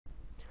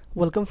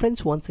Welcome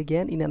friends, once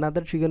again in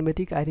another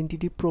trigonometric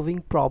identity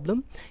proving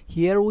problem.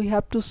 Here we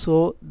have to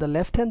show the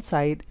left hand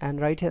side and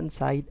right hand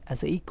side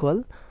as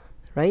equal,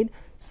 right?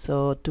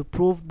 So to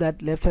prove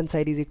that left hand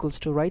side is equals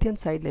to right hand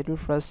side, let me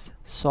first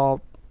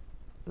solve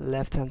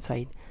left hand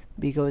side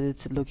because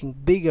it's looking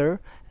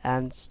bigger,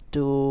 and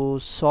to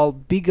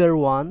solve bigger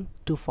one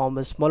to form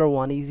a smaller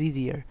one is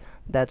easier.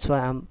 That's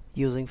why I'm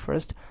using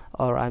first,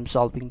 or I'm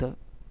solving the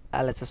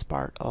LHS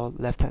part of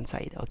left hand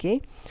side.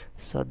 Okay,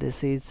 so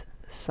this is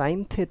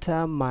sine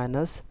theta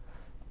minus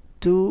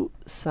 2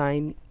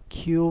 sine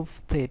cube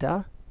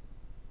theta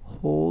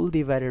whole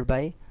divided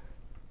by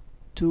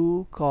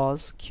 2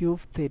 cos cube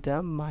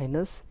theta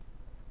minus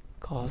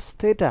cos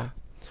theta.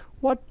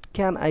 What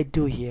can I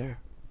do here?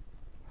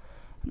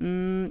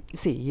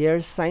 See, here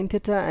is sine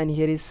theta and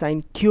here is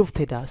sine cube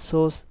theta,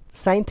 so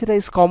sine theta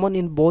is common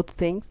in both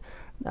things,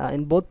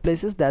 in both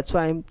places. That's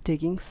why I'm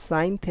taking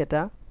sine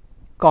theta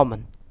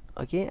common.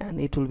 Okay, and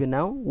it will be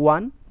now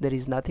 1, there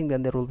is nothing,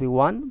 then there will be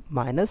 1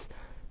 minus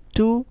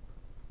 2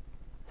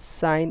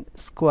 sine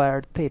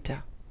squared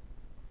theta,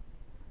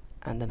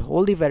 and then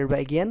whole divided by,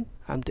 again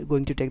I'm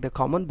going to take the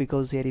common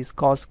because here is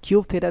cos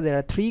cube theta, there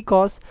are 3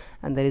 cos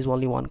and there is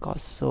only 1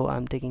 cos, so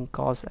I'm taking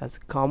cos as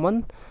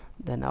common.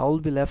 Then I will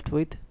be left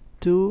with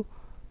 2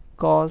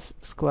 cos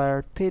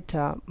squared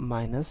theta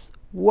minus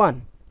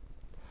 1.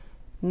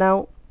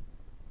 Now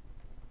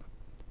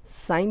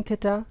sine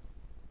theta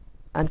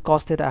and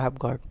cos theta I have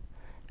got,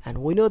 and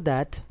we know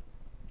that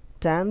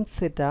tan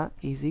theta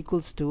is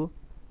equals to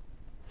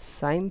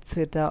sine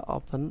theta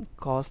upon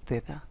cos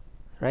theta,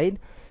 right?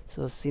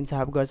 So since I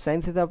have got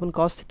sine theta upon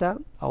cos theta,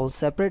 I will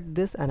separate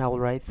this and I will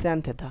write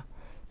tan theta.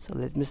 So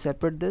let me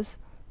separate this,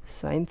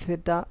 sine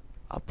theta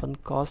upon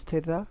cos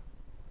theta,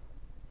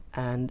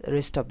 and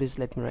rest of this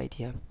let me write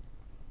here.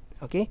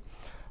 Okay,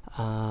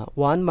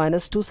 1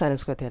 minus 2 sine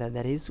square theta,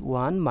 that is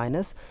 1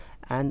 minus,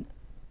 and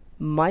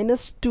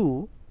minus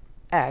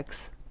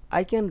 2x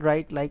I can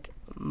write like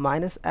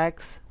minus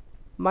x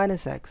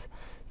minus x,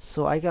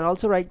 so I can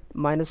also write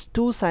minus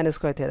 2 sine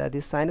square theta.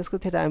 This sine square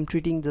theta I'm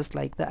treating just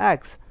like the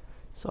x,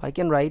 so I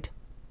can write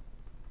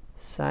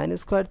sine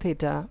square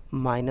theta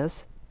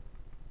minus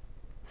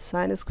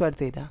sine square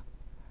theta,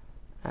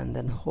 and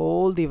then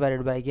whole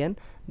divided by, again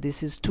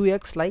this is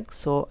 2x, like,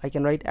 so I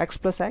can write x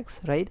plus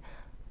x, right?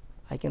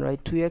 I can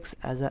write 2x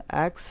as a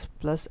x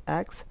plus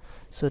x,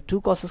 so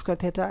 2 cos square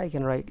theta I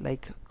can write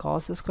like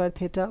cos square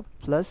theta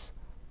plus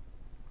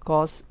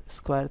cos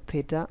square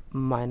theta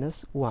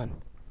minus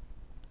 1,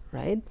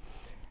 right?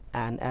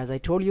 And as I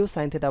told you,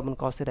 sine theta upon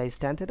cos theta is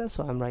tan theta,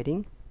 so I'm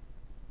writing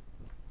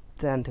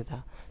tan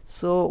theta.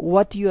 So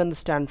what do you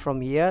understand from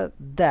here?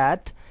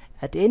 That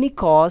at any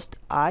cost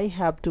I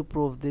have to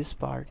prove this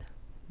part,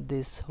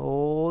 this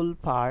whole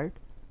part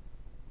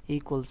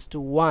equals to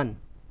 1.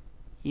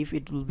 If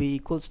it will be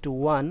equals to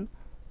 1,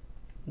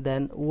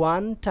 then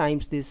 1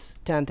 times this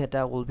tan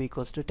theta will be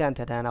equals to tan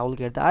theta, and I will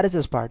get the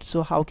RHS part.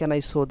 So how can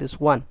I show this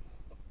 1?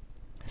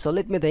 So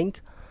let me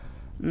think.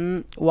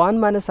 1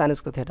 minus sine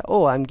square theta.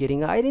 Oh, I'm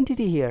getting an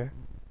identity here.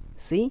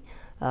 See,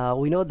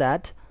 we know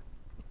that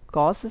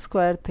cos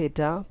square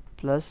theta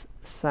plus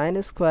sine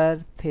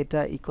square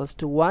theta equals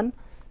to 1.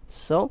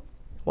 So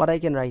what I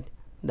can write,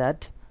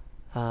 that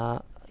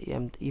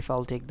if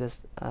I'll take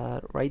this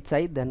right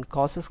side, then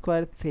cos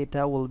square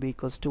theta will be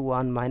equals to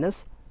 1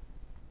 minus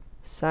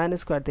sine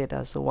square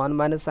theta. So 1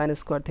 minus sine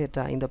square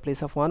theta, in the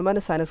place of 1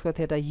 minus sine square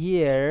theta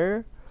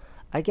here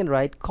I can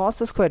write cos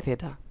square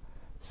theta.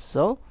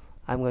 So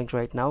I'm going to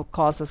write now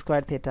cos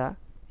square theta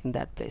in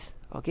that place.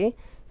 Okay,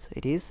 so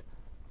it is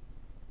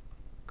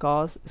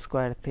cos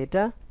square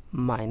theta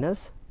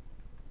minus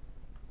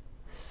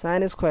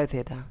sine square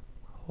theta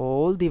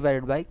whole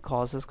divided by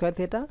cos square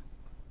theta.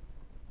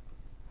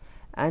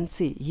 And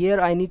see,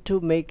 here I need to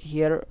make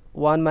here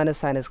 1 minus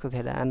sine square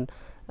theta, and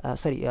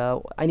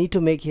I need to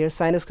make here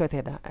sine square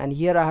theta, and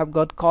here I have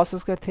got cos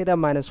square theta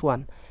minus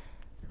 1,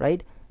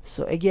 right?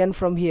 So again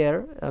from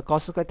here,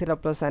 cos square theta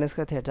plus sine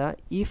square theta,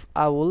 if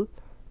I will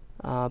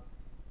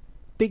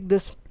pick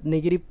this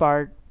negative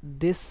part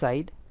this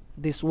side,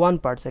 this one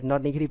part side,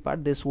 not negative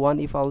part, this one,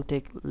 if I will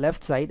take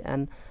left side,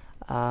 and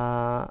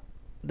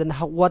then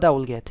what I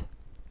will get,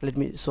 let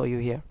me show you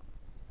here.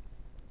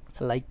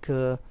 Like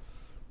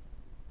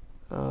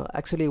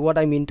actually what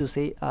I mean to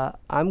say,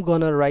 I'm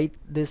gonna write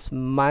this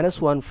minus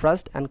 1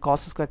 first and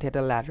cos square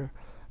theta later,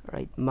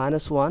 right?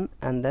 Minus 1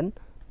 and then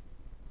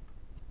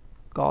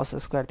cos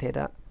square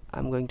theta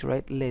I'm going to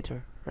write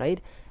later,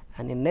 right?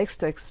 And in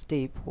next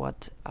step,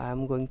 what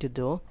I'm going to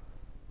do,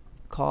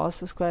 cos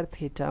square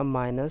theta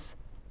minus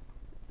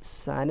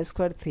sine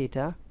square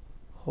theta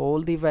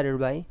whole divided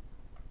by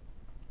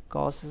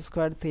cos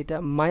square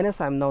theta minus,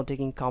 I'm now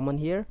taking common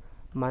here,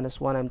 minus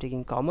 1 I'm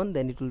taking common,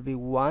 then it will be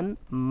 1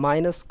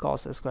 minus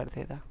cos square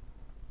theta,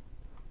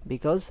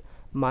 because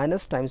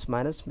minus times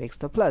minus makes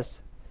the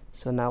plus.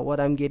 So now what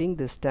I'm getting,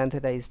 this tan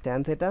theta is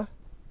tan theta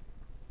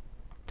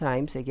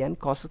times, again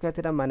cos square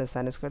theta minus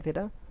sine square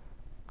theta,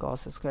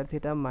 cos square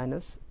theta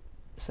minus,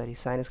 sorry,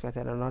 sine square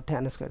theta, not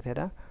tan square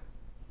theta,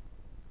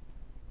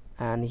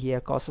 and here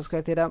cos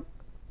square theta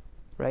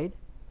right?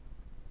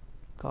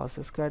 Cos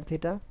square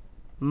theta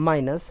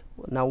minus,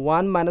 now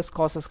 1 minus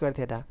cos square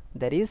theta,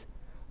 that is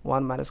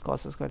 1 minus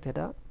cos square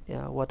theta.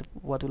 Yeah,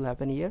 what will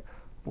happen here?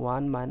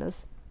 1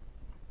 minus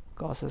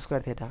cos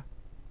square theta,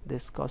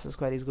 this cos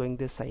square is going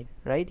this side,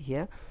 right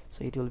here,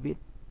 so it will be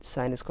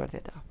sin square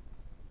theta.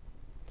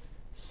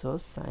 So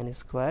sin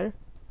square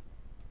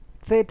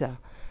theta.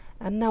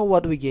 And now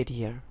what we get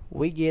here?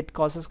 We get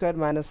cos square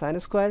minus sin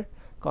square,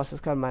 cos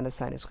square minus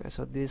sin square,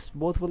 so this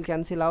both will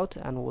cancel out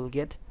and we'll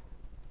get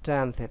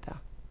tan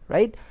theta,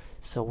 right?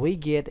 So we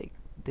get,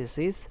 this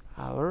is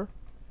our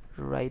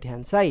right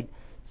hand side.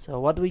 So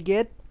what we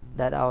get,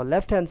 that our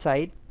left hand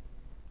side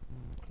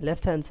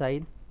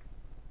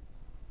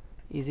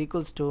is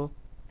equals to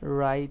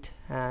right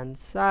hand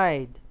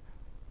side.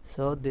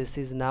 So this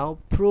is now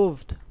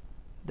proved,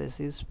 this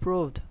is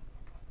proved,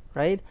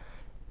 right?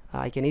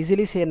 I can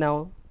easily say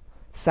now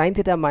sin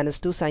theta minus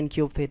 2 sin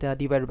cube theta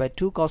divided by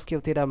 2 cos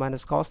cube theta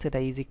minus cos theta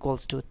is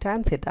equals to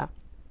tan theta,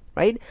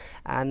 right?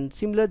 And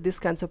similar this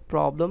kinds of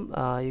problem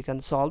you can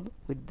solve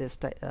with this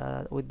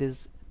with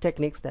these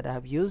techniques that I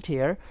have used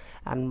here,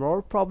 and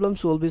more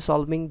problems will be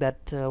solving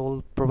that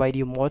will provide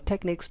you more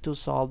techniques to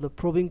solve the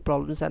proving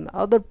problems and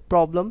other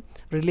problem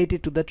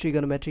related to the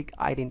trigonometric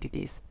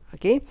identities.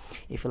 Okay,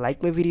 if you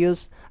like my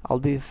videos, I'll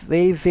be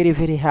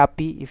very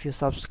happy if you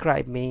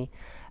subscribe me,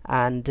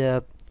 and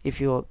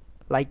if you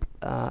like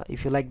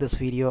this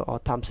video, or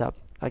thumbs up.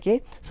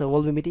 Okay, so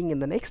we'll be meeting in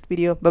the next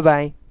video. Bye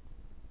bye.